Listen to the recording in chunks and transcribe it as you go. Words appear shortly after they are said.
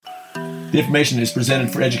The information is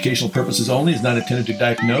presented for educational purposes only, is not intended to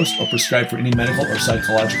diagnose or prescribe for any medical or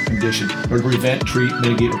psychological condition, or to prevent, treat,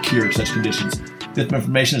 mitigate, or cure such conditions. This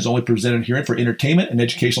information is only presented herein for entertainment and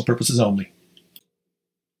educational purposes only.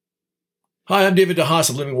 Hi, I'm David DeHaas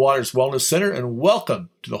of Living Waters Wellness Center, and welcome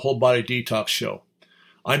to the Whole Body Detox Show.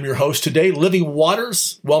 I'm your host today. Living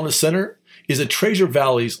Waters Wellness Center is a Treasure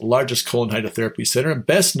Valley's largest colon hydrotherapy center and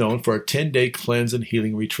best known for a 10-day cleanse and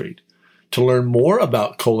healing retreat. To learn more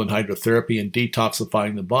about colon hydrotherapy and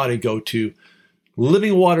detoxifying the body, go to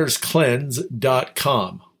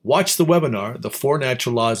livingwaterscleanse.com. Watch the webinar, The 4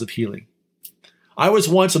 Natural Laws of Healing. I was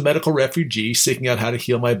once a medical refugee seeking out how to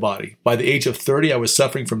heal my body. By the age of 30, I was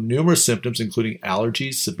suffering from numerous symptoms, including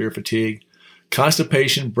allergies, severe fatigue,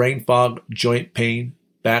 constipation, brain fog, joint pain,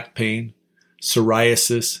 back pain,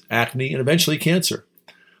 psoriasis, acne, and eventually cancer.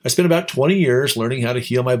 I spent about 20 years learning how to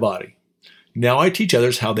heal my body. Now I teach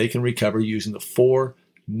others how they can recover using the 4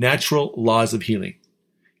 natural laws of healing.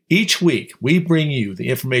 Each week, we bring you the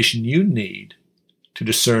information you need to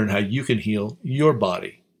discern how you can heal your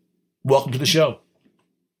body. Welcome to the show.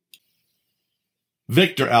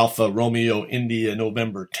 Victor Alpha Romeo India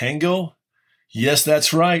November Tango. Yes,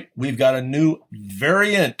 that's right. We've got a new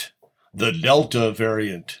variant, the Delta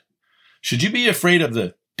variant. Should you be afraid of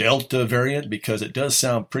the Delta variant? Because it does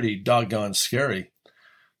sound pretty doggone scary.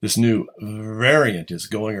 This new variant is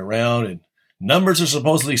going around and numbers are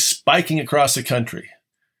supposedly spiking across the country.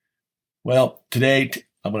 Well, today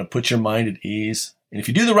I'm going to put your mind at ease. And if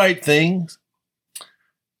you do the right things,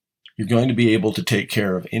 you're going to be able to take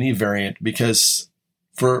care of any variant, because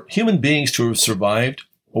for human beings to have survived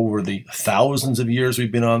over the thousands of years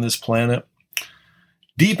we've been on this planet,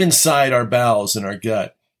 deep inside our bowels and our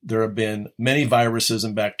gut, there have been many viruses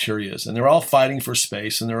and bacteria, and they're all fighting for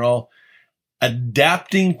space, and they're all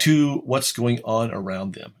adapting to what's going on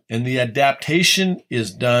around them. And the adaptation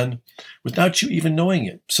is done without you even knowing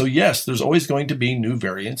it. So yes, there's always going to be new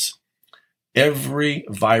variants. Every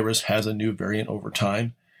virus has a new variant over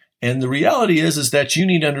time. And the reality is that you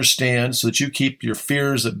need to understand, so that you keep your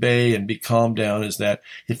fears at bay and be calmed down, is that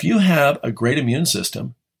if you have a great immune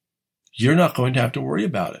system, you're not going to have to worry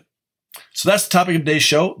about it. So that's the topic of today's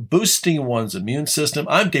show, boosting one's immune system.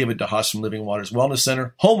 I'm David DeHaas from Living Waters Wellness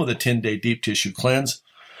Center, home of the 10-day deep tissue cleanse,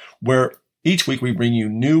 where each week we bring you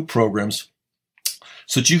new programs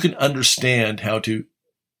so that you can understand how to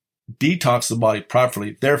detox the body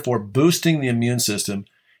properly, therefore boosting the immune system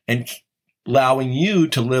and allowing you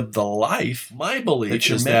to live the life, my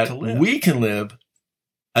belief is that we can live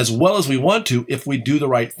as well as we want to if we do the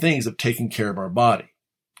right things of taking care of our body.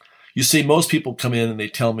 You see, most people come in and they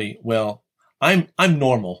tell me, well, I'm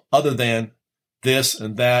normal, other than this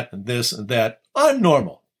and that and this and that. I'm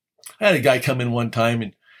normal. I had a guy come in one time,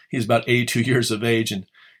 and he's about 82 years of age, and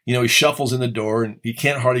he shuffles in the door and he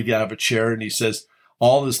can't hardly get out of a chair, and he says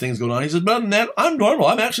all this thing's going on. He says, but other than that, I'm normal.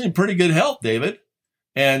 I'm actually in pretty good health, David.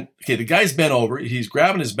 And okay, the guy's bent over, he's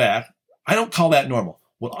grabbing his back. I don't call that normal.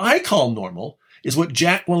 What I call normal is what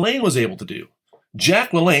Jack LaLanne was able to do.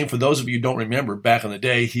 Jack LaLanne, for those of you who don't remember, back in the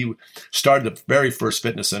day, he started the very first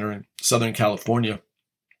fitness center in Southern California,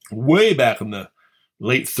 way back in the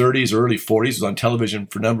late 30s, early 40s, was on television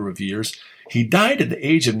for a number of years. He died at the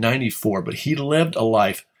age of 94, but he lived a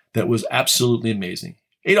life that was absolutely amazing.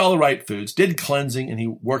 Ate all the right foods, did cleansing, and he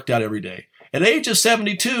worked out every day. At the age of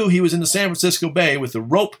 72, he was in the San Francisco Bay with a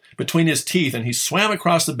rope between his teeth, and he swam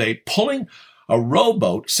across the bay, pulling a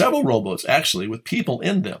rowboat, several rowboats actually, with people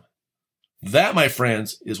in them. That, my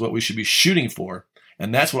friends, is what we should be shooting for,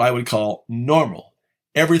 and that's what I would call normal.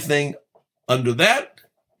 Everything under that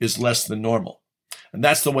is less than normal, and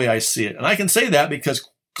that's the way I see it. And I can say that because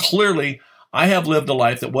clearly I have lived a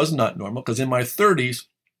life that was not normal, because in my 30s,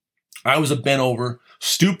 I was a bent over,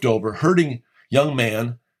 stooped over, hurting young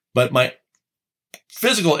man, but my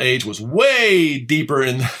physical age was way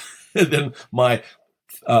deeper than my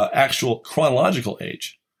actual chronological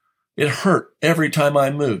age. It hurt every time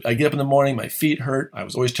I moved. I get up in the morning, my feet hurt. I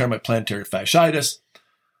was always tearing my plantar fasciitis.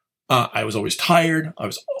 I was always tired. I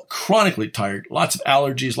was chronically tired. Lots of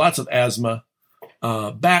allergies, lots of asthma,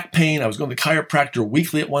 back pain. I was going to the chiropractor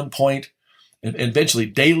weekly at one point, and eventually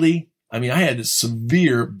daily. I mean, I had this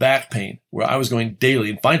severe back pain where I was going daily.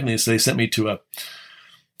 And finally, they sent me to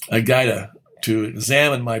a guy to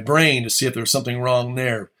examine my brain to see if there was something wrong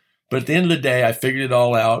there. But at the end of the day, I figured it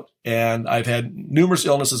all out, and I've had numerous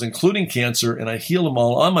illnesses, including cancer, and I healed them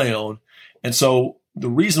all on my own. And so the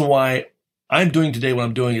reason why I'm doing today what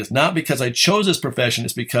I'm doing is not because I chose this profession,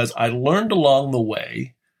 it's because I learned along the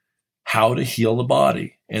way how to heal the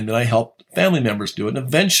body. And then I helped family members do it. And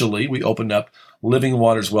eventually we opened up Living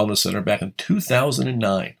Waters Wellness Center back in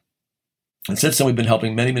 2009. And since then, we've been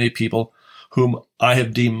helping many, many people whom I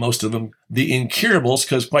have deemed most of them the incurables,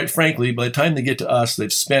 because quite frankly, by the time they get to us,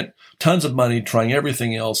 they've spent tons of money trying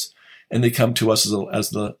everything else, and they come to us as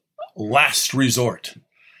the last resort.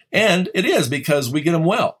 And it is because we get them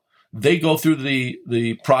well. They go through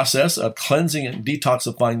the process of cleansing and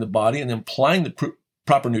detoxifying the body and then applying the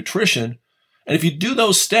proper nutrition. And if you do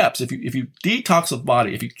those steps, if you detox the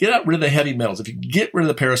body, if you get rid of the heavy metals, if you get rid of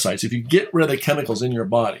the parasites, if you get rid of the chemicals in your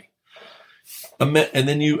body, and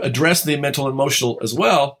then you address the mental and emotional as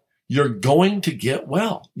well, you're going to get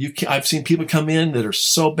well. I've seen people come in that are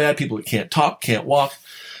so bad, people that can't talk, can't walk.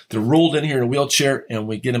 They're rolled in here in a wheelchair, and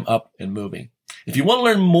we get them up and moving. If you want to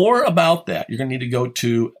learn more about that, you're going to need to go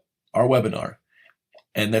to our webinar.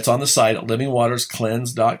 And that's on the site at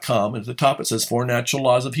livingwaterscleanse.com. And at the top, it says 4 Natural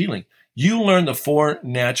Laws of Healing. You learn the 4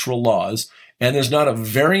 natural laws, and there's not a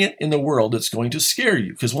variant in the world that's going to scare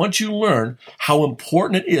you. Because once you learn how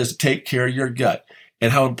important it is to take care of your gut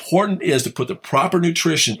and how important it is to put the proper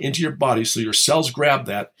nutrition into your body so your cells grab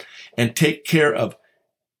that and take care of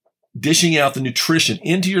dishing out the nutrition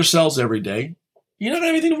into your cells every day, you don't have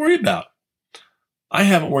anything to worry about. I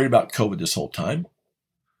haven't worried about COVID this whole time.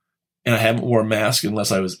 And I haven't worn a mask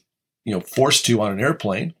unless I was, forced to on an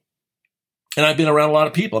airplane. And I've been around a lot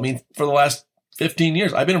of people. I mean, for the last 15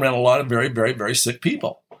 years, I've been around a lot of very, very, very sick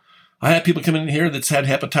people. I have people come in here that's had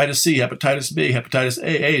hepatitis C, hepatitis B, hepatitis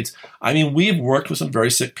A, AIDS. I mean, we've worked with some very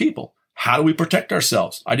sick people. How do we protect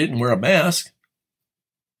ourselves? I didn't wear a mask,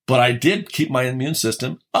 but I did keep my immune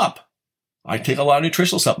system up. I take a lot of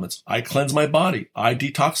nutritional supplements. I cleanse my body. I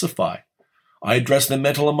detoxify. I address the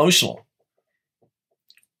mental, emotional.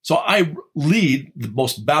 So I lead the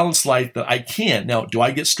most balanced life that I can. Now, do I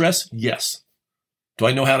get stressed? Yes. Do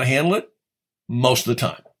I know how to handle it? Most of the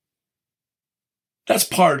time. That's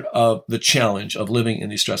part of the challenge of living in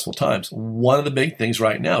these stressful times. One of the big things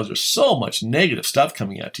right now is there's so much negative stuff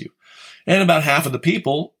coming at you. And about half of the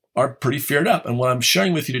people are pretty feared up. And what I'm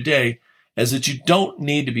sharing with you today is that you don't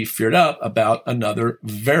need to be feared up about another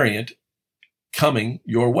variant coming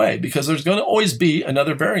your way, because there's going to always be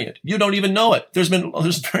another variant. You don't even know it. There's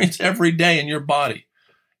variants every day in your body,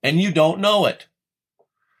 and you don't know it.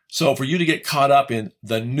 So for you to get caught up in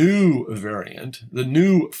the new variant, the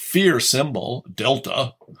new fear symbol,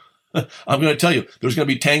 Delta, I'm going to tell you, there's going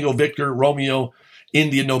to be Tango, Victor, Romeo,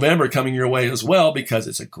 India, November coming your way as well, because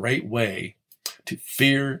it's a great way to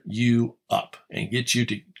fear you up and get you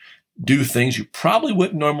to do things you probably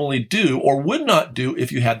wouldn't normally do or would not do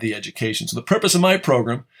if you had the education. So the purpose of my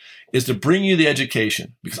program is to bring you the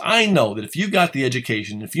education, because I know that if you got the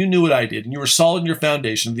education, if you knew what I did, and you were solid in your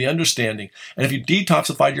foundation, the understanding, and if you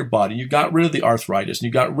detoxified your body, you got rid of the arthritis, and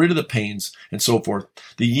you got rid of the pains and so forth,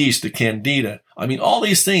 the yeast, the candida, I mean, all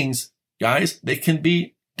these things, guys, they can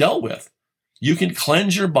be dealt with. You can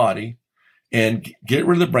cleanse your body and get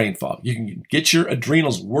rid of the brain fog. You can get your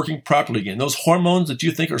adrenals working properly again. Those hormones that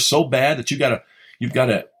you think are so bad that you've got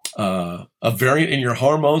a variant in your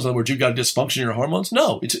hormones. In other words, you've got a dysfunction in your hormones.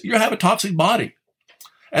 No, you have a toxic body.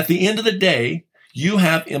 At the end of the day, you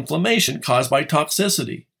have inflammation caused by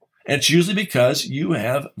toxicity. And it's usually because you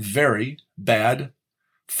have very bad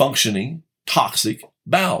functioning toxic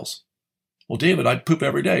bowels. Well, David, I poop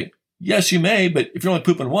every day. Yes, you may, but if you're only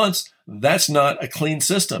pooping once, that's not a clean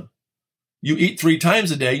system. You eat 3 times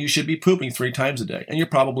a day, you should be pooping 3 times a day, and you're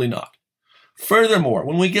probably not. Furthermore,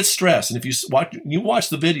 when we get stressed, and if you watch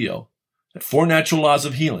the video, at 4 Natural Laws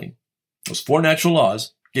of Healing, those 4 natural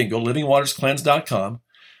laws, again, go to livingwaterscleanse.com,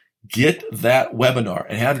 get that webinar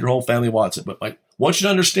and have your whole family watch it. But I want you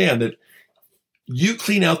to understand that you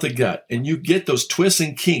clean out the gut and you get those twists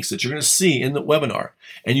and kinks that you're going to see in the webinar,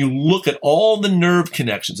 and you look at all the nerve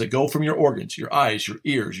connections that go from your organs, your eyes, your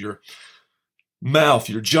ears, your mouth,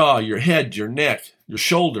 your jaw, your head, your neck, your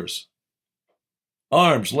shoulders,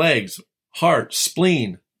 arms, legs, heart,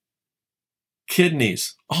 spleen,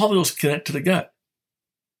 kidneys, all those connect to the gut.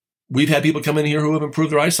 We've had people come in here who have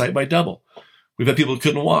improved their eyesight by double. We've had people who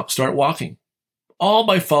couldn't walk, start walking, all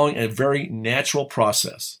by following a very natural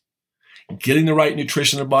process. Getting the right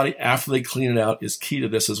nutrition in their body after they clean it out is key to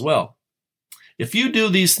this as well. If you do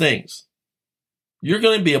these things, you're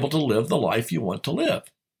going to be able to live the life you want to live.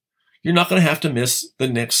 You're not going to have to miss the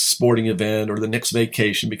next sporting event or the next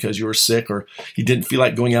vacation because you were sick or you didn't feel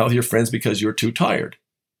like going out with your friends because you were too tired.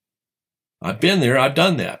 I've been there. I've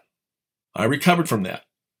done that. I recovered from that.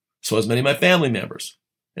 So has many of my family members.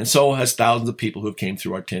 And so has thousands of people who have came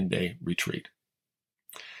through our 10-day retreat.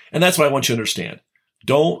 And that's what I want you to understand.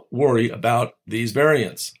 Don't worry about these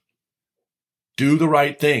variants. Do the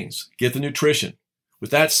right things. Get the nutrition. With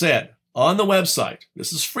that said, on the website,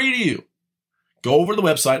 this is free to you. Go over to the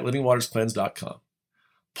website, livingwaterscleanse.com.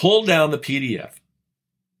 Pull down the PDF.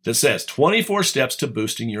 that says 24 steps to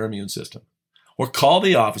boosting your immune system. Or call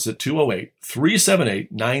the office at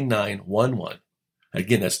 208-378-9911.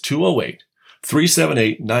 Again, that's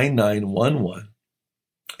 208-378-9911.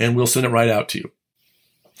 And we'll send it right out to you.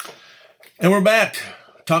 And we're back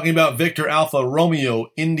talking about Victor Alpha Romeo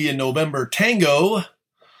India November Tango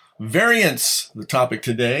variants, the topic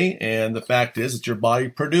today. And the fact is that your body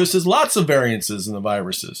produces lots of variances in the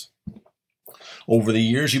viruses. Over the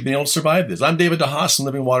years, you've been able to survive this. I'm David DeHaas from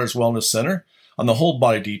Living Waters Wellness Center on the Whole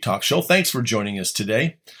Body Detox Show. Thanks for joining us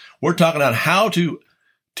today. We're talking about how to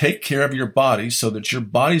take care of your body so that your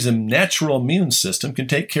body's natural immune system can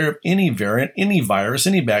take care of any variant, any virus,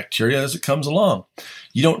 any bacteria as it comes along.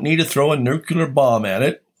 You don't need to throw a nuclear bomb at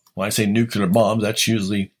it. When I say nuclear bombs, that's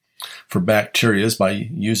usually for bacteria by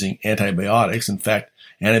using antibiotics. In fact,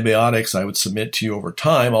 antibiotics, I would submit to you over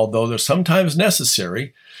time, although they're sometimes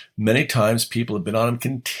necessary. Many times people have been on them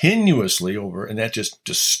continuously over, and that just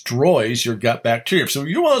destroys your gut bacteria. So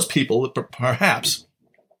you're one of those people that perhaps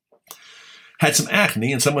had some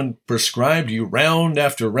acne and someone prescribed you round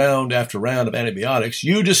after round after round of antibiotics.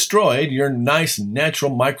 You destroyed your nice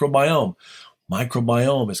natural microbiome.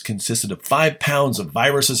 Microbiome is consisted of 5 pounds of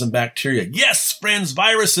viruses and bacteria. Yes, friends,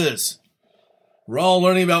 viruses. We're all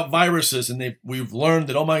learning about viruses, and we've learned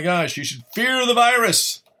that, oh my gosh, you should fear the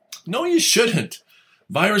virus. No, you shouldn't.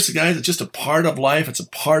 Virus, guys, it's just a part of life. It's a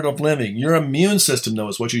part of living. Your immune system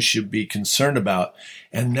knows what you should be concerned about,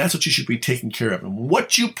 and that's what you should be taking care of. And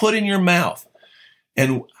what you put in your mouth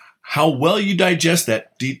and how well you digest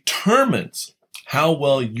that determines how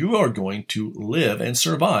well you are going to live and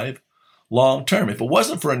survive long term. If it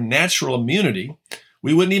wasn't for a natural immunity,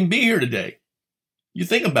 we wouldn't even be here today. You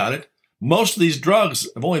think about it. Most of these drugs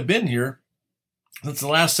have only been here since the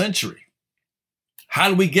last century. How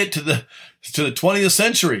did we get to the 20th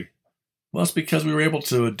century? Well, it's because we were able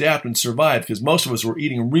to adapt and survive because most of us were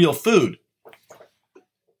eating real food.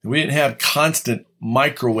 We didn't have constant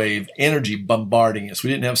microwave energy bombarding us. We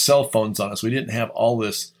didn't have cell phones on us. We didn't have all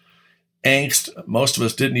this angst. Most of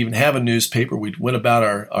us didn't even have a newspaper. We went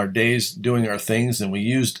about our days doing our things, and we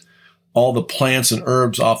used all the plants and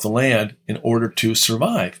herbs off the land in order to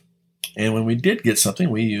survive. And when we did get something,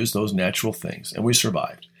 we used those natural things, and we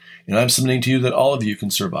survived. And I'm submitting to you that all of you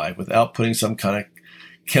can survive without putting some kind of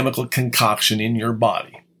chemical concoction in your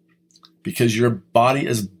body, because your body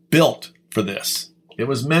is built for this. It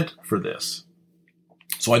was meant for this.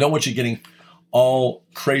 So I don't want you getting all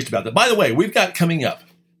crazed about that. By the way, we've got coming up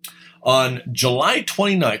on July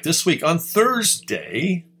 29th, this week, on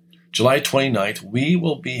Thursday, July 29th, we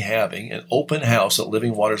will be having an open house at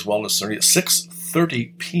Living Waters Wellness Center at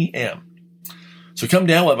 6:30 p.m. So come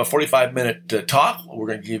down, we'll have a 45-minute talk. We're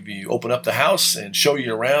going to open up the house and show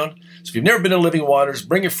you around. So if you've never been to Living Waters,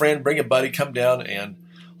 bring a friend, bring a buddy, come down and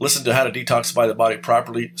listen to how to detoxify the body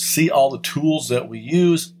properly, see all the tools that we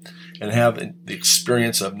use, and have the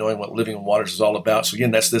experience of knowing what Living Waters is all about. So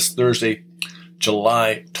again, that's this Thursday,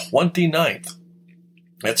 July 29th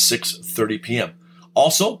at 6:30 p.m.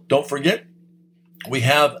 Also, don't forget, we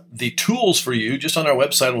have the tools for you just on our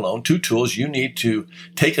website alone, 2 tools you need to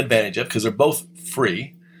take advantage of because they're both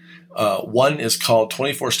free. One is called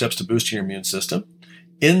 24 Steps to Boosting Your Immune System.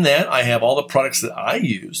 In that, I have all the products that I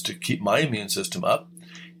use to keep my immune system up.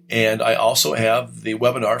 And I also have the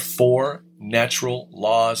webinar, 4 Natural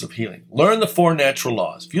Laws of Healing. Learn the 4 natural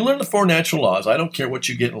laws. If you learn the 4 natural laws, I don't care what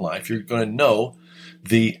you get in life, you're going to know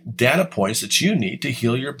the data points that you need to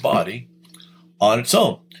heal your body on its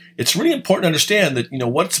own. It's really important to understand that,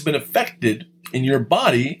 what's been affected in your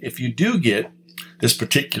body if you do get this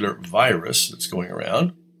particular virus that's going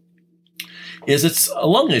around is it's a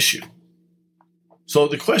lung issue. So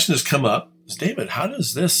the question has come up is, David, how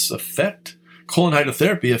does this colon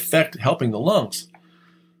hydrotherapy affect helping the lungs?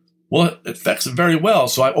 Well, it affects it very well.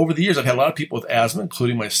 So over the years, I've had a lot of people with asthma,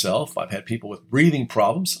 including myself. I've had people with breathing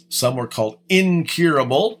problems. Some were called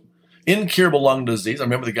incurable lung disease. I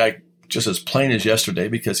remember the guy just as plain as yesterday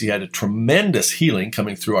because he had a tremendous healing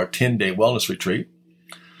coming through our 10-day wellness retreat.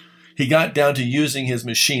 He got down to using his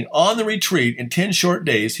machine on the retreat. In 10 short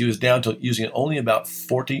days, he was down to using it only about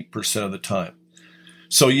 40% of the time.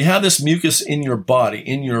 So you have this mucus in your body,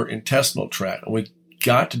 in your intestinal tract, and we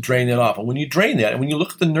got to drain that off. And when you drain that, and when you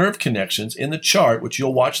look at the nerve connections in the chart, which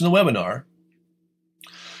you'll watch in the webinar,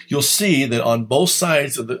 you'll see that on both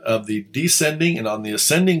sides of the descending and on the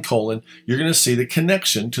ascending colon, you're going to see the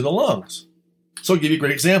connection to the lungs. So I'll give you a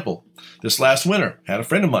great example. This last winter, I had a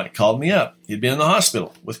friend of mine called me up. He'd been in the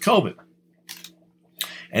hospital with COVID.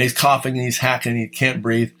 And he's coughing and he's hacking and he can't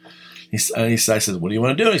breathe. I said, what do you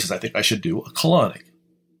want to do? He says, I think I should do a colonic.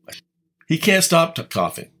 He can't stop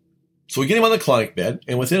coughing. So we get him on the colonic bed,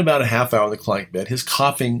 and within about a half hour on the colonic bed, his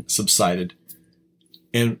coughing subsided.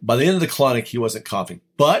 And by the end of the colonic, he wasn't coughing,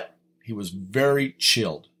 but he was very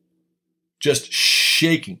chilled, just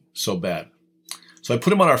shaking so bad. So I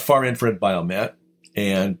put him on our far infrared biomat,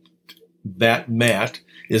 and that mat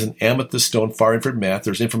is an amethyst stone far infrared mat.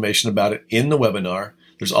 There's information about it in the webinar.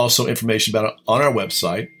 There's also information about it on our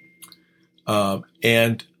website.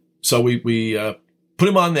 And so we put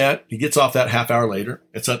him on that. He gets off that half hour later.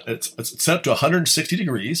 It's set up to 160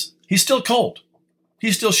 degrees. He's still cold.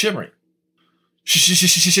 He's still shivering. I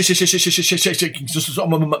just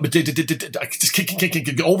can't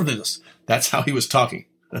get over this. That's how he was talking.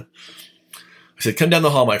 I said, come down the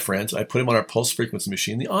hall, my friends. I put him on our pulse frequency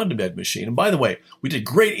machine, the on-demand machine. And by the way, we did a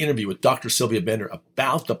great interview with Dr. Sylvia Bender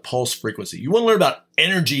about the pulse frequency. You want to learn about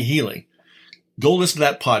energy healing? Go listen to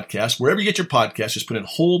that podcast. Wherever you get your podcast, just put in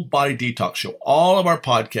Whole Body Detox Show. All of our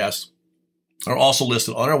podcasts are also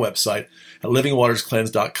listed on our website at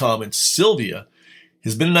livingwaterscleanse.com. And Sylvia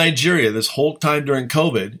has been in Nigeria this whole time during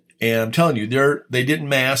COVID. And I'm telling you, they didn't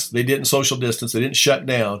mask, they didn't social distance, they didn't shut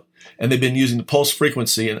down. And they've been using the pulse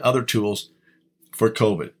frequency and other tools for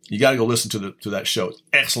COVID. You got to go listen to that show. It's an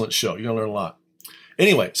excellent show. You're going to learn a lot.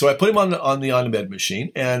 Anyway, so I put him on the on-bed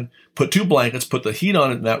machine and put 2 blankets, put the heat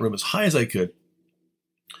on it in that room as high as I could.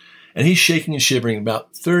 And he's shaking and shivering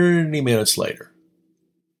about 30 minutes later.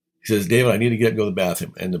 He says, David, I need to get and go to the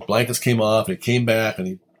bathroom. And the blankets came off and he came back and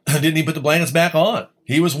he didn't even put the blankets back on.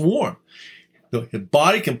 He was warm. His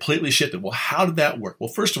body completely shifted. Well, how did that work? Well,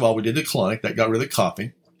 first of all, we did the colonic. That got rid of the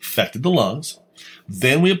coughing, affected the lungs.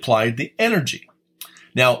 Then we applied the energy.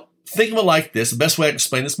 Now, think of it like this. The best way I can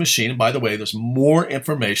explain this machine, and by the way, there's more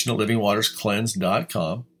information at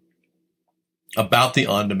livingwaterscleanse.com about the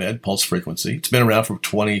on-demand pulse frequency. It's been around for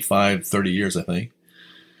 25, 30 years, I think.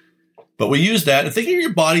 But we use that, and think of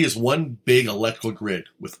your body as one big electrical grid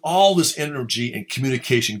with all this energy and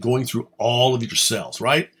communication going through all of your cells,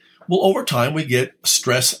 right? Well, over time, we get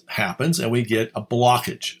stress happens, and we get a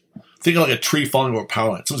blockage. Think of like a tree falling over a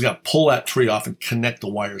power line. Someone's got to pull that tree off and connect the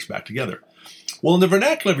wires back together. Well, in the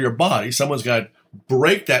vernacular of your body, someone's got to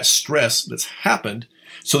break that stress that's happened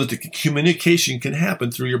so that the communication can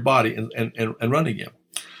happen through your body and run again.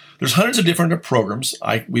 There's hundreds of different programs.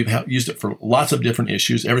 We've used it for lots of different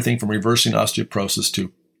issues, everything from reversing osteoporosis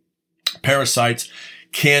to parasites,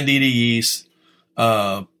 candida yeast.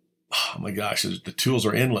 Oh my gosh, the tools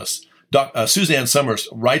are endless. Suzanne Summers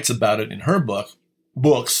writes about it in her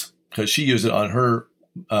books, because she used it on her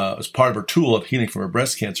as part of her tool of healing from her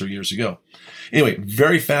breast cancer years ago. Anyway,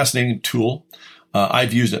 very fascinating tool.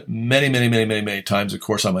 I've used it many times, of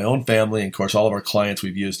course, on my own family. And of course, all of our clients,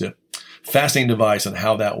 we've used it. Fascinating device on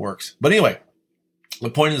how that works. But anyway, the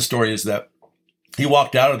point of the story is that he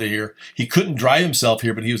walked out of here. He couldn't drive himself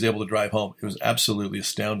here, but he was able to drive home. It was absolutely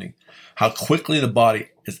astounding how quickly the body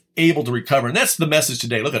is able to recover. And that's the message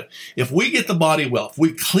today. Look at it. If we get the body well, if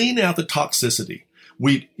we clean out the toxicity,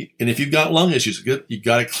 and if you've got lung issues, you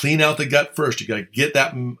got to clean out the gut first. You got to get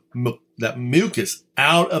that mucus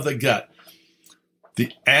out of the gut.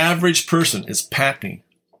 The average person is packing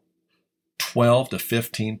 12 to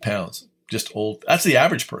 15 pounds. Just old. That's the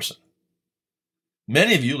average person.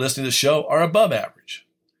 Many of you listening to the show are above average.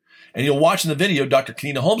 And you'll watch in the video, Dr.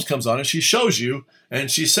 Kenina Holmes comes on and she shows you, and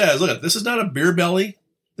she says, look, this is not a beer belly.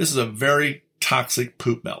 This is a very toxic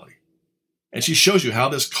poop belly. And she shows you how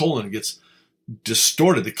this colon gets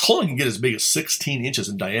distorted. The colon can get as big as 16 inches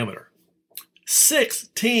in diameter.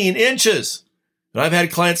 16 inches. And I've had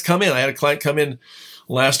clients come in. I had a client come in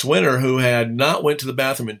last winter who had not went to the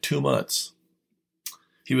bathroom in 2 months.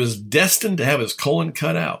 He was destined to have his colon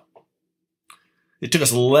cut out. It took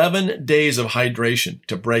us 11 days of hydration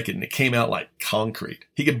to break it, and it came out like concrete.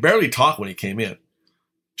 He could barely talk when he came in.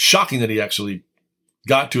 Shocking that he actually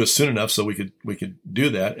got to us soon enough so we could do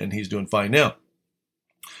that, and he's doing fine now.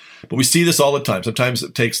 But we see this all the time. Sometimes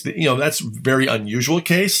it takes, that's a very unusual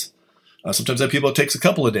case. Sometimes I have people, it takes a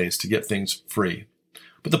couple of days to get things free.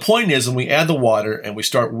 But the point is, when we add the water and we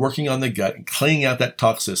start working on the gut and cleaning out that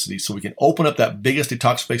toxicity so we can open up that biggest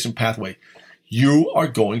detoxification pathway, you are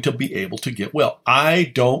going to be able to get well.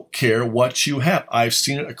 I don't care what you have. I've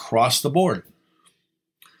seen it across the board.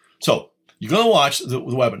 So you're going to watch the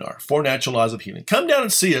webinar, 4 Natural Laws of Healing. Come down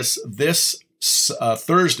and see us this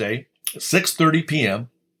Thursday, 6:30 p.m.,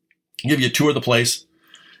 give you a tour of the place,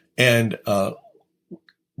 and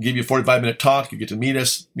give you a 45-minute talk. You get to meet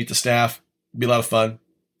us, meet the staff. It'll be a lot of fun.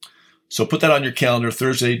 So put that on your calendar,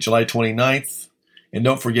 Thursday, July 29th. And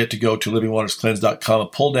don't forget to go to livingwaterscleanse.com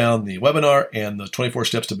and pull down the webinar and the 24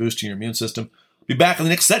 steps to boosting your immune system. Be back in the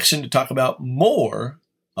next section to talk about more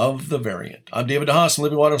of the variant. I'm David DeHaas from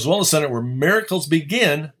Living Waters Wellness Center, where miracles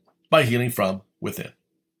begin by healing from within.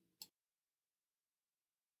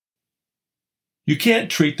 You can't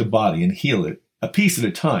treat the body and heal it a piece at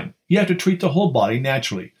a time. You have to treat the whole body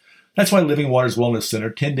naturally. That's why Living Waters Wellness Center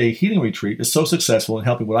 10-day healing retreat is so successful in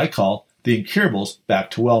helping what I call the incurables back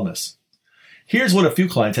to wellness. Here's what a few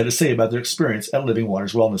clients had to say about their experience at Living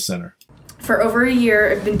Waters Wellness Center. For over a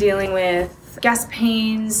year, I've been dealing with gas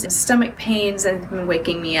pains, stomach pains, and it's been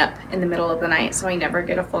waking me up in the middle of the night, so I never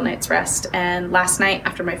get a full night's rest. And last night,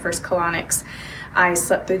 after my first colonics, I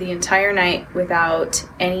slept through the entire night without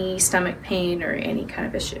any stomach pain or any kind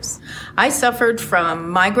of issues. I suffered from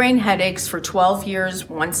migraine headaches for 12 years,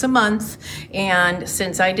 once a month, and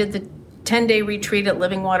since I did the 10-day retreat at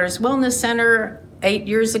Living Waters Wellness Center 8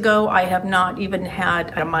 years ago, I have not even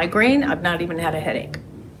had a migraine. I've not even had a headache.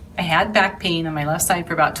 I had back pain on my left side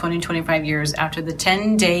for about 25 years. After the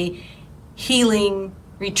 10-day healing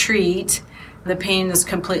retreat, the pain is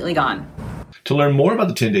completely gone. To learn more about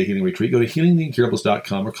the 10-day healing retreat, go to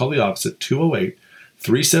healingtheincurables.com or call the office at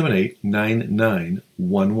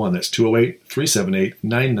 208-378-9911. That's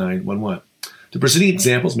 208-378-9911. The preceding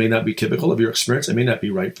examples may not be typical of your experience and may not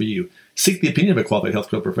be right for you. Seek the opinion of a qualified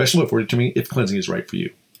healthcare professional before determining if cleansing is right for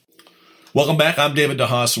you. Welcome back. I'm David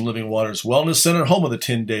DeHaas from Living Waters Wellness Center, home of the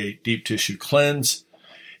 10-day Deep Tissue Cleanse,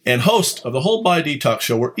 and host of the Whole Body Detox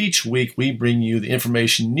Show, where each week we bring you the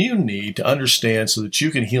information you need to understand so that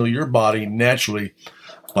you can heal your body naturally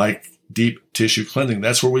by deep tissue cleansing.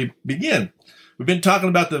 That's where we begin. We've been talking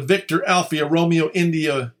about the Victor Alpha Romeo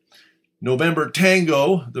India November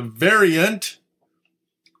Tango, the variant.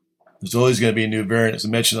 There's always going to be a new variant, as I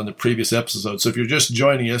mentioned on the previous episode. So if you're just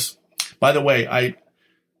joining us, by the way,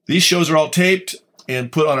 these shows are all taped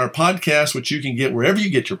and put on our podcast, which you can get wherever you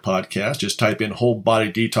get your podcast. Just type in Whole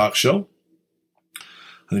Body Detox Show. I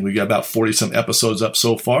think we got about 40-some episodes up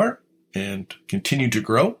so far and continue to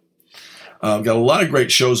grow. Got a lot of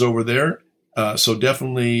great shows over there, so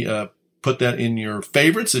definitely put that in your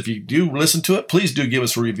favorites. If you do listen to it, please do give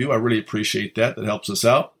us a review. I really appreciate that. That helps us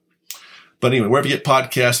out. But anyway, wherever you get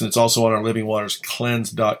podcasts, and it's also on our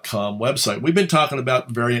livingwaterscleanse.com website. We've been talking about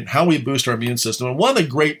variant, how we boost our immune system. And one of the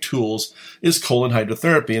great tools is colon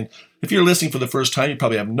hydrotherapy. And if you're listening for the first time, you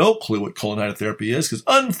probably have no clue what colon hydrotherapy is, because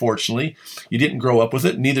unfortunately, you didn't grow up with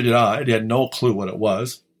it. Neither did I. I had no clue what it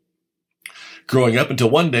was growing up, until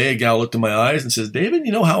one day a gal looked in my eyes and says, "David,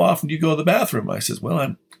 how often do you go to the bathroom?" I says, "Well,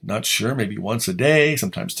 I'm not sure, maybe once a day,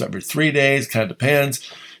 sometimes every 3 days, kind of depends."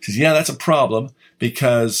 She says, "Yeah, that's a problem,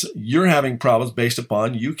 because you're having problems based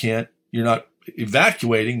upon you're not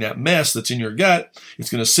evacuating that mess that's in your gut.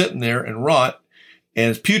 It's going to sit in there and rot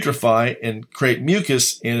and putrefy and create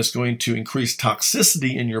mucus, and it's going to increase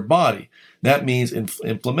toxicity in your body. That means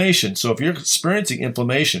inflammation. So if you're experiencing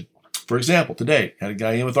inflammation, for example, today, had a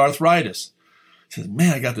guy in with arthritis. He says,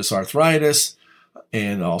 "Man, I got this arthritis,"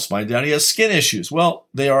 and I'll find out he has skin issues. Well,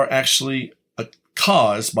 they are actually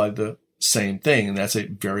caused by the same thing, and that's a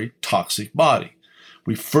very toxic body.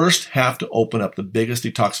 We first have to open up the biggest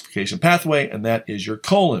detoxification pathway, and that is your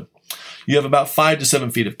colon. You have about 5 to 7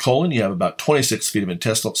 feet of colon. You have about 26 feet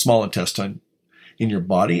of small intestine in your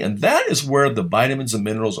body, and that is where the vitamins and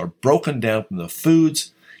minerals are broken down from the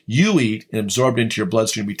foods you eat and absorbed into your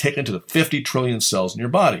bloodstream, be taken to the 50 trillion cells in your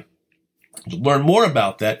body. To learn more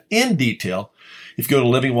about that in detail, if you go to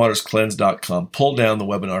livingwaterscleanse.com, pull down the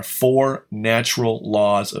webinar, 4 Natural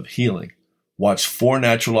Laws of Healing. Watch 4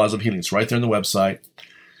 Natural Laws of Healing. It's right there on the website.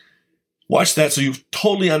 Watch that so you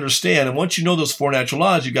totally understand. And once you know those 4 natural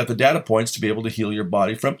laws, you've got the data points to be able to heal your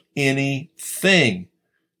body from anything.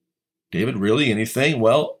 David, really anything?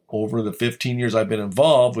 Well, over the 15 years I've been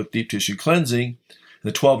involved with deep tissue cleansing, and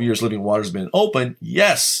the 12 years Living Waters has been open,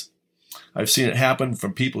 yes, I've seen it happen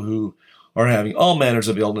from people who are having all manners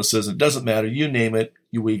of illnesses. It doesn't matter. You name it.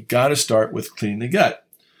 We got to start with cleaning the gut.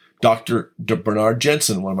 Dr. Bernard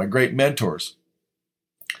Jensen, one of my great mentors,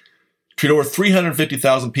 treated over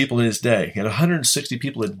 350,000 people in his day. He had 160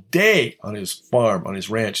 people a day on his farm, on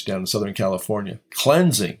his ranch down in Southern California.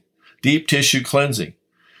 Cleansing, deep tissue cleansing,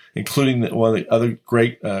 including one of the other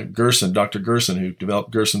great Gerson, Dr. Gerson, who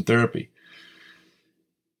developed Gerson therapy.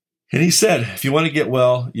 And he said, if you want to get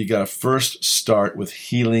well, you got to first start with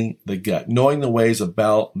healing the gut. Knowing the ways of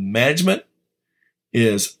bowel management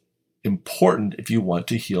is important if you want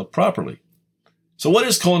to heal properly. So what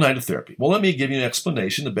is colon hydrotherapy? Well, let me give you an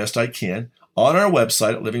explanation the best I can. On our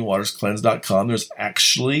website at livingwaterscleanse.com, there's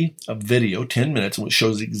actually a video, 10 minutes, which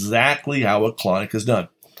shows exactly how a colonic is done.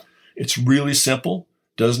 It's really simple,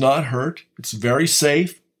 does not hurt, it's very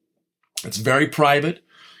safe, it's very private,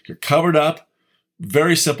 you're covered up,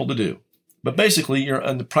 very simple to do. But basically, you're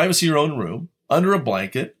in the privacy of your own room, under a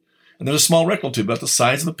blanket, and there's a small rectal tube about the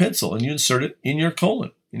size of a pencil, and you insert it in your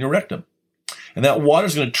colon. in your rectum. And that water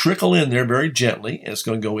is going to trickle in there very gently, and it's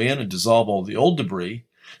going to go in and dissolve all the old debris.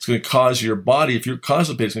 It's going to cause your body, if you're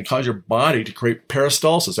constipated, it's going to cause your body to create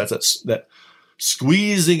peristalsis. That's that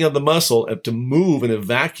squeezing of the muscle to move and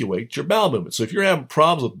evacuate your bowel movements. So if you're having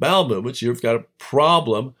problems with bowel movements, you've got a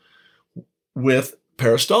problem with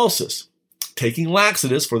peristalsis. Taking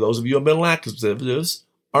laxatives, for those of you who have been laxatives,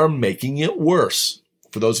 are making it worse.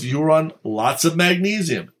 For those of you who are on lots of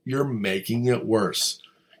magnesium, you're making it worse.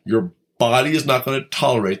 Your body is not going to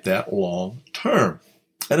tolerate that long term.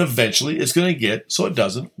 And eventually it's going to get so it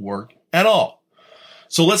doesn't work at all.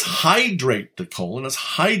 So let's hydrate the colon. Let's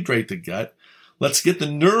hydrate the gut. Let's get the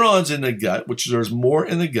neurons in the gut, which there's more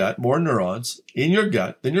in the gut, more neurons in your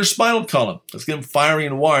gut than your spinal column. Let's get them firing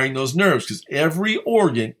and wiring those nerves, because every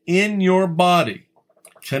organ in your body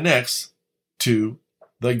connects to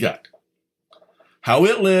the gut. How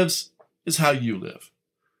it lives is how you live.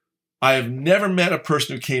 I have never met a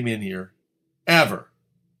person who came in here, ever,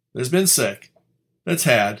 that's been sick, that's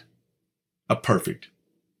had a perfect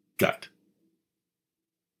gut.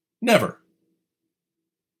 Never.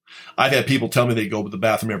 I've had people tell me they go to the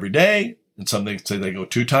bathroom every day, and some they say they go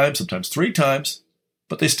 2 times, sometimes 3 times,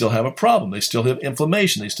 but they still have a problem. They still have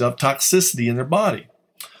inflammation. They still have toxicity in their body.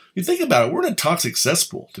 You think about it, we're in a toxic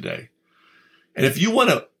cesspool today. And if you want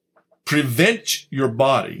to prevent your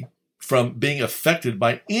body from being affected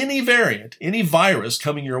by any variant, any virus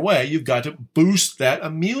coming your way, you've got to boost that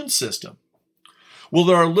immune system. Well,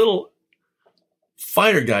 there are little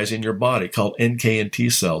fighter guys in your body called NK and T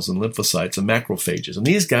cells and lymphocytes and macrophages. And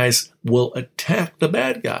these guys will attack the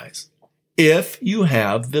bad guys if you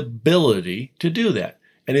have the ability to do that.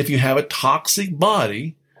 And if you have a toxic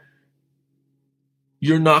body,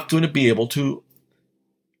 you're not going to be able to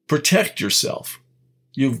protect yourself.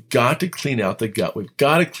 You've got to clean out the gut. We've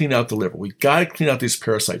got to clean out the liver. We've got to clean out these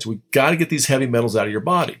parasites. We've got to get these heavy metals out of your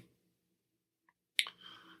body.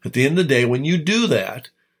 At the end of the day, when you do that,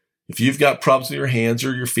 if you've got problems with your hands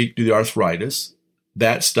or your feet due to arthritis,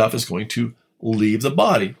 that stuff is going to leave the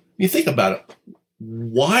body. You think about it.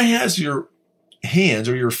 Why has your hands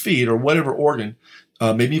or your feet or whatever organ,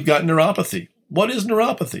 maybe you've got neuropathy. What is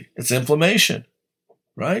neuropathy? It's inflammation,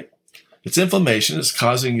 right? It's inflammation. It's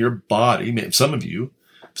causing your body, some of you,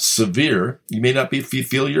 severe. You may not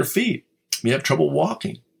feel your feet. You may have trouble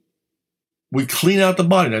walking. We clean out the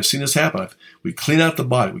body, and I've seen this happen. We clean out the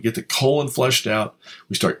body. We get the colon flushed out.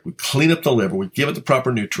 We clean up the liver. We give it the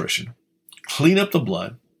proper nutrition. Clean up the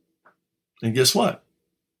blood. And guess what?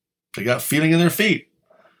 They got feeling in their feet.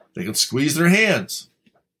 They can squeeze their hands.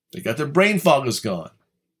 They got their brain fog is gone.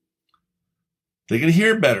 They can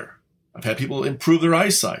hear better. I've had people improve their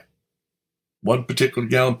eyesight. One particular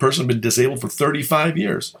gal in person had been disabled for 35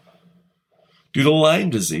 years due to Lyme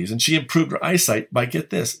disease, and she improved her eyesight by, get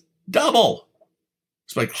this, double.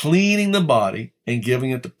 It's by cleaning the body and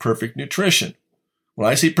giving it the perfect nutrition. When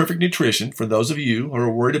I say perfect nutrition, for those of you who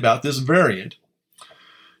are worried about this variant,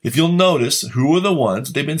 if you'll notice, who are the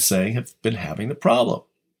ones they've been saying have been having the problem?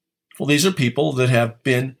 Well, these are people that have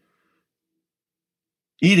been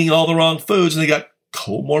eating all the wrong foods and they got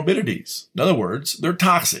comorbidities. In other words, they're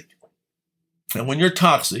toxic. And when you're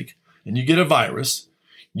toxic and you get a virus,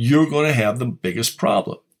 you're going to have the biggest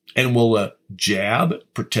problem. And will a jab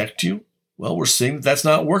protect you? Well, we're seeing that that's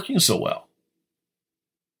not working so well.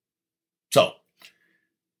 So,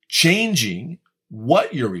 changing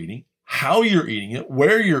what you're eating, how you're eating it,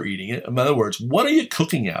 where you're eating it. In other words, what are you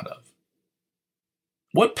cooking out of?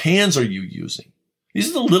 What pans are you using? These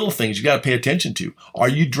are the little things you got to pay attention to. Are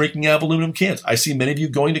you drinking out of aluminum cans? I see many of you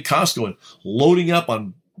going to Costco and loading up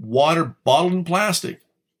on water bottled in plastic.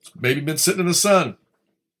 Maybe been sitting in the sun.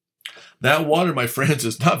 That water, my friends,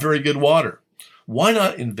 is not very good water. Why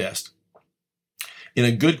not invest in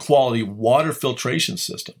a good quality water filtration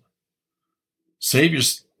system? Save your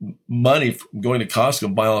money from going to Costco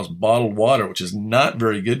and buying all this bottled water, which is not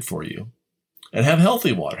very good for you, and have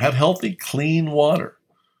healthy water. Have healthy, clean water.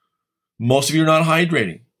 Most of you are not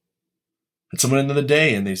hydrating. At some end of the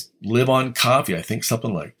day, and they live on coffee. I think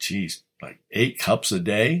something like 8 cups a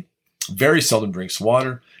day. Very seldom drinks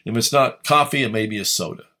water. If it's not coffee, it may be a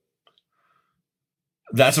soda.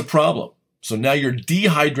 That's a problem. So now you're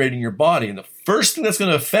dehydrating your body, and the first thing that's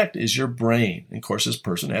going to affect is your brain. And of course, this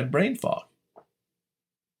person had brain fog.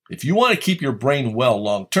 If you want to keep your brain well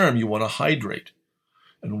long term, you want to hydrate.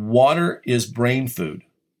 And water is brain food.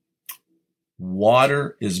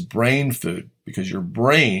 Water is brain food because your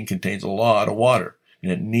brain contains a lot of water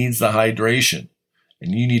and it needs the hydration,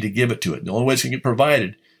 and you need to give it to it. The only way it's going to get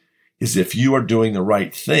provided is if you are doing the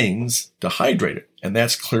right things to hydrate it, and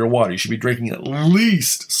that's clear water. You should be drinking at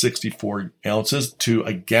least 64 ounces to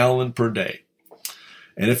a gallon per day.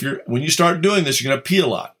 And when you start doing this, you're going to pee a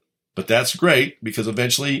lot. But that's great because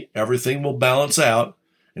eventually everything will balance out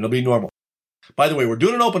and it'll be normal. By the way, we're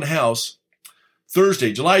doing an open house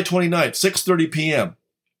Thursday, July 29th, 6:30 p.m.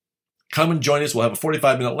 Come and join us. We'll have a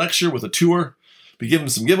 45-minute lecture with a tour. Be giving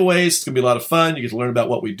some giveaways. It's going to be a lot of fun. You get to learn about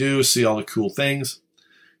what we do, see all the cool things,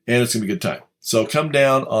 and it's going to be a good time. So come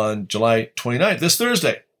down on July 29th, this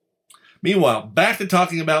Thursday. Meanwhile, back to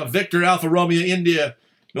talking about Victor Alpha Romeo India,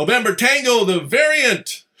 November Tango, the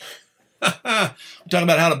variant. We're talking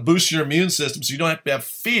about how to boost your immune system so you don't have to have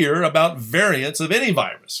fear about variants of any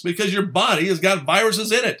virus because your body has got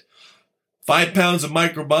viruses in it. 5 pounds of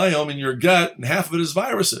microbiome in your gut and half of it is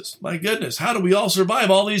viruses. My goodness, how do we all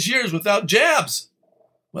survive all these years without jabs?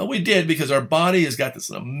 Well, we did because our body has got this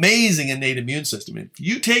amazing innate immune system. And if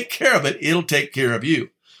you take care of it, it'll take care of you.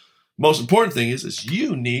 Most important thing is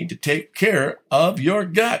you need to take care of your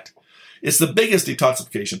gut. It's the biggest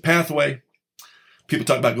detoxification pathway. People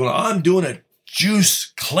talk about I'm doing a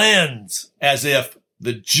juice cleanse, as if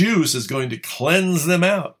the juice is going to cleanse them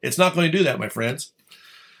out. It's not going to do that, my friends.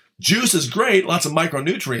 Juice is great, lots of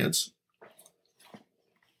micronutrients.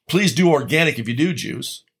 Please do organic if you do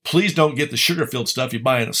juice. Please don't get the sugar-filled stuff you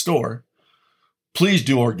buy in a store. Please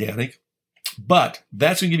do organic. But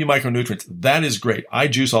that's going to give you micronutrients. That is great. I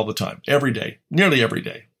juice all the time, every day, nearly every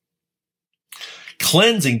day.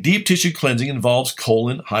 Cleansing, deep tissue cleansing involves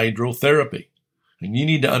colon hydrotherapy. And you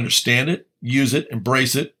need to understand it, use it,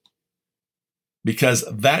 embrace it, because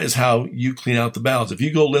that is how you clean out the bowels. If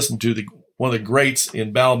you go listen to one of the greats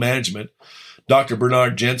in bowel management, Dr.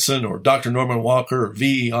 Bernard Jensen or Dr. Norman Walker or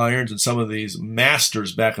V.E. Irons and some of these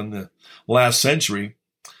masters back in the last century,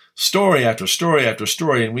 story after story after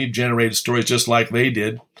story, and we've generated stories just like they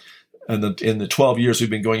did in the 12 years we've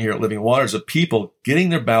been going here at Living Waters of people getting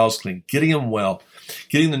their bowels clean, getting them well,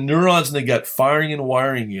 getting the neurons in the gut firing and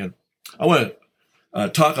wiring again. I want to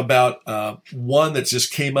talk about one that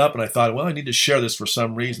just came up, and I thought, well, I need to share this for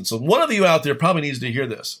some reason. So one of you out there probably needs to hear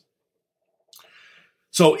this.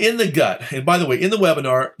 So in the gut, and by the way, in the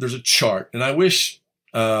webinar, there's a chart, and I wish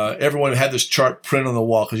everyone had this chart printed on the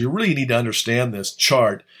wall because you really need to understand this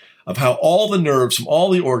chart of how all the nerves from all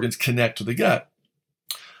the organs connect to the gut.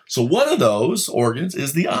 So one of those organs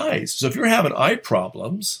is the eyes. So if you're having eye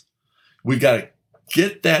problems, we've got to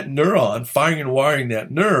get that neuron firing and wiring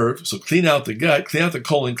that nerve. So clean out the gut, clean out the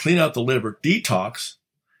colon, clean out the liver, detox,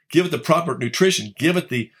 give it the proper nutrition, give it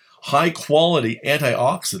the high quality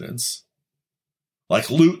antioxidants like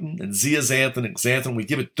lutein and zeaxanthin and xanthan. We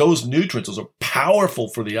give it those nutrients. Those are powerful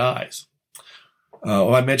for the eyes.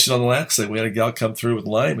 I mentioned on the last segment, we had a gal come through with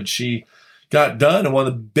Lyme and she got done. And one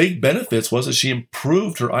of the big benefits was that she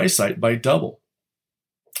improved her eyesight by double.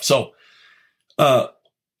 So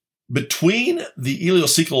between the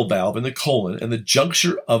ileocecal valve in the colon and the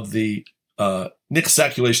juncture of the Nick's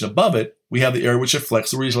circulation above it, we have the area which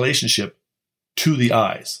reflects the relationship to the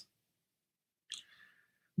eyes.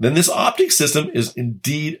 Then this optic system is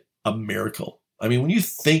indeed a miracle. I mean, when you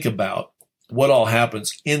think about what all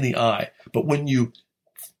happens in the eye, but when you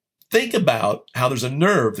think about how there's a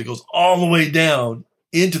nerve that goes all the way down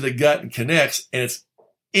into the gut and connects, and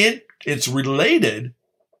it's related,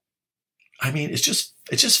 I mean, it's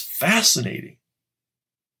just fascinating.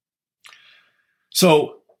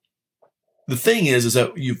 So the thing is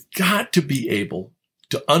that you've got to be able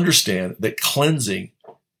to understand that cleansing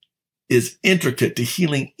is intricate to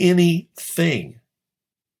healing anything.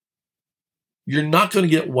 You're not going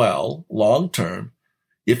to get well long term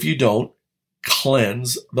if you don't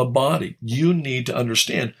cleanse the body. You need to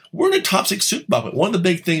understand. We're in a toxic soup bucket. One of the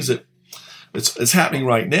big things that's happening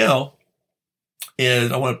right now,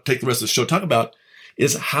 and I want to take the rest of the show to talk about,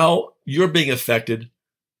 is how you're being affected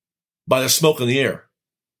by the smoke in the air.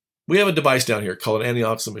 We have a device down here called an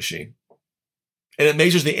antioxidant machine, and it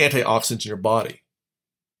measures the antioxidants in your body.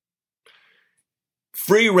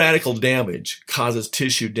 Free radical damage causes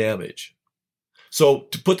tissue damage. So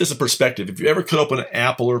to put this in perspective, if you ever cut open an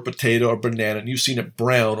apple or a potato or a banana and you've seen it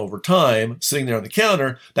brown over time sitting there on the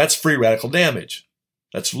counter, that's free radical damage.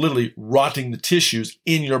 That's literally rotting the tissues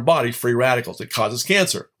in your body, free radicals. It causes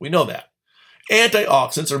cancer. We know that.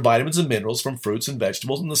 Antioxidants are vitamins and minerals from fruits and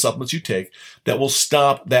vegetables and the supplements you take that will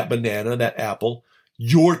stop that banana, that apple,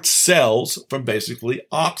 your cells from basically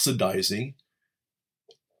oxidizing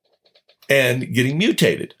and getting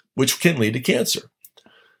mutated, which can lead to cancer.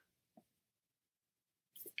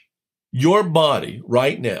 Your body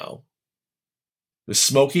right now, the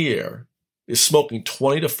smoky air, is smoking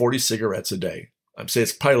 20 to 40 cigarettes a day. I'm saying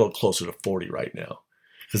it's probably a little closer to 40 right now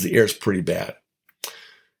because the air is pretty bad.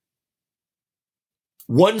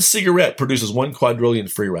 1 cigarette produces 1 quadrillion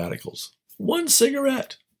free radicals. 1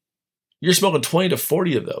 cigarette. You're smoking 20 to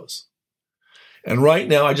 40 of those. And right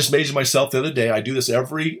now, I just measured myself the other day. I do this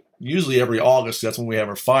usually every August. That's when we have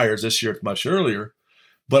our fires. This year, it's much earlier.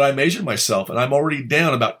 But I measured myself, and I'm already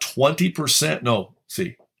down about 20%. No,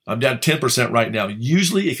 see, I'm down 10% right now.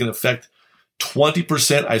 Usually, it can affect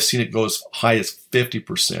 20%. I've seen it go as high as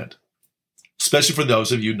 50%, especially for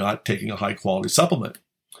those of you not taking a high-quality supplement.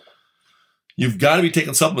 You've got to be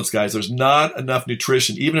taking supplements, guys. There's not enough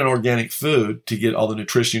nutrition, even in organic food, to get all the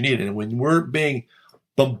nutrition you need. And when we're being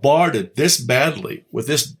bombarded this badly with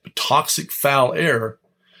this toxic, foul air,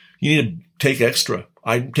 you need to take extra.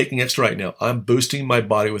 I'm taking extra right now. I'm boosting my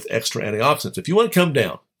body with extra antioxidants. If you want to come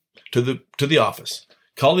down to the office,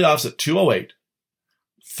 call the office at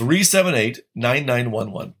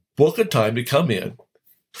 208-378-9911. Book a time to come in.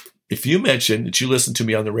 If you mention that you listened to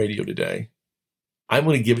me on the radio today, I'm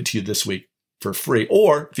going to give it to you this week for free.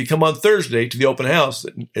 Or if you come on Thursday to the open house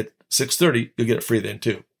at 6:30, you'll get it free then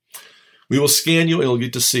too. We will scan you and you'll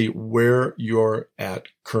get to see where you're at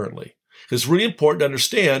currently. It's really important to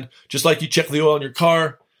understand, just like you check the oil in your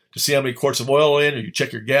car to see how many quarts of oil in, or you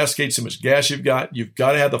check your gas gauge, see how much gas you've got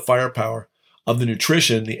to have the firepower of the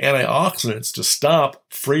nutrition, the antioxidants to stop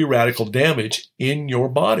free radical damage in your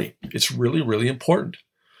body. It's really, really important.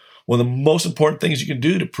 One of the most important things you can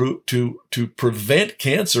do to prevent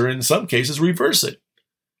cancer, in some cases, reverse it.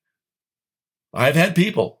 I've had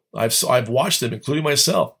people, I've watched them, including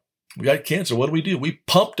myself. We got cancer. What do? We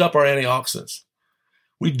pumped up our antioxidants.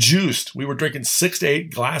 We juiced. We were drinking 6 to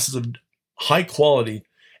 8 glasses of high quality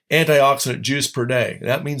antioxidant juice per day.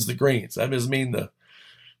 That means the greens. That doesn't mean the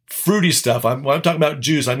fruity stuff. When I'm talking about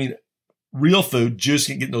juice, I mean real food. Juice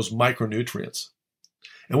can get those micronutrients.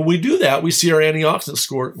 And when we do that, we see our antioxidant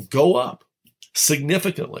score go up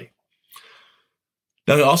significantly.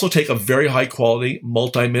 Now, I also take a very high quality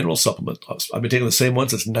multi-mineral supplement. I've been taking the same one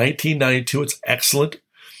since 1992. It's excellent.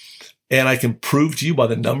 And I can prove to you by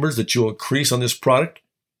the numbers that you'll increase on this product.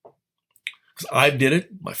 Because I've did it.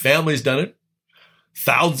 My family's done it.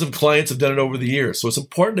 Thousands of clients have done it over the years. So it's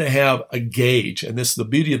important to have a gauge. And the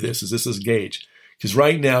beauty of this is gauge. Because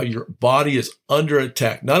right now, your body is under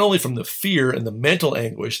attack, not only from the fear and the mental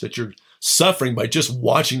anguish that you're suffering by just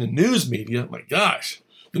watching the news media. Oh my gosh,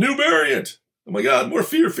 the new variant. Oh my God, more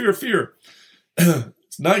fear, fear, fear.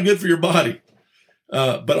 It's not good for your body.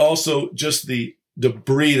 But also just the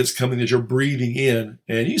debris that's coming that you're breathing in.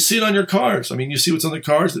 And you see it on your cars. I mean, you see what's on the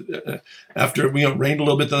cars after it rained a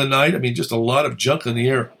little bit the other night. I mean, just a lot of junk in the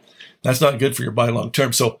air. That's not good for your body long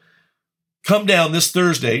term. So come down this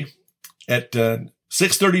Thursday at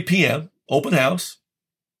 6:30 p.m., open house.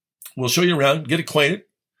 We'll show you around, get acquainted,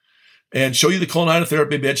 and show you the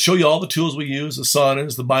colonitotherapy bed, show you all the tools we use, the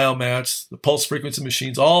saunas, the biomats, the pulse frequency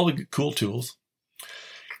machines, all the cool tools.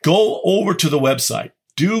 Go over to the website.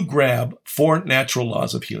 Do grab 4 Natural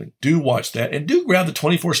Laws of Healing. Do watch that, and do grab the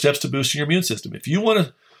 24 steps to boosting your immune system. If you want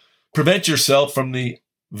to prevent yourself from the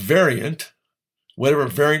variant, whatever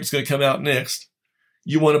variant is going to come out next,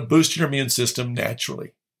 you want to boost your immune system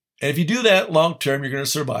naturally. And if you do that long term, you're going to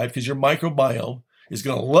survive because your microbiome is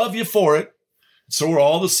going to love you for it. So are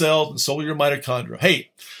all the cells and so are your mitochondria.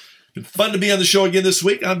 Hey, it's been fun to be on the show again this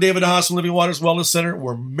week. I'm David Haas from Living Waters Wellness Center,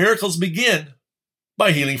 where miracles begin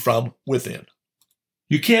by healing from within.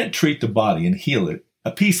 You can't treat the body and heal it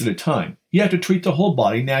a piece at a time. You have to treat the whole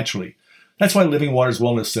body naturally. That's why Living Waters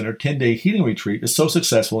Wellness Center 10-day healing retreat is so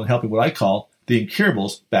successful in helping what I call the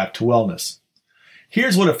incurables back to wellness.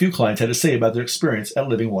 Here's what a few clients had to say about their experience at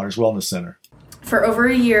Living Waters Wellness Center. For over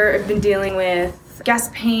a year, I've been dealing with gas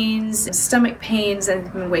pains, stomach pains, and it's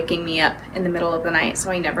been waking me up in the middle of the night, so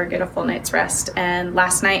I never get a full night's rest. And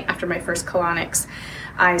last night, after my first colonics,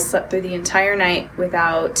 I slept through the entire night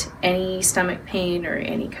without any stomach pain or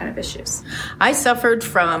any kind of issues. I suffered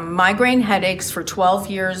from migraine headaches for 12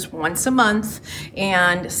 years, once a month.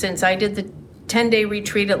 And since I did the 10-day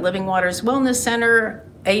retreat at Living Waters Wellness Center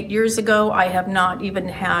 8 years ago, I have not even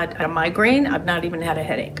had a migraine. I've not even had a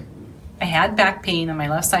headache. I had back pain on my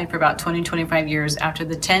left side for about 25 years. After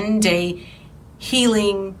the 10-day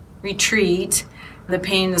healing retreat, the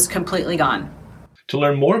pain is completely gone. To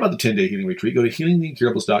learn more about the 10-day healing retreat, go to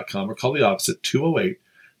healingtheincurables.com or call the office at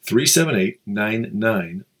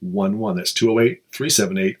 208-378-9911. That's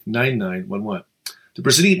 208-378-9911. The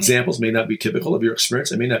preceding examples may not be typical of your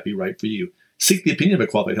experience and may not be right for you. Seek the opinion of a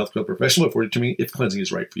qualified healthcare professional before determining if cleansing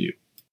is right for you.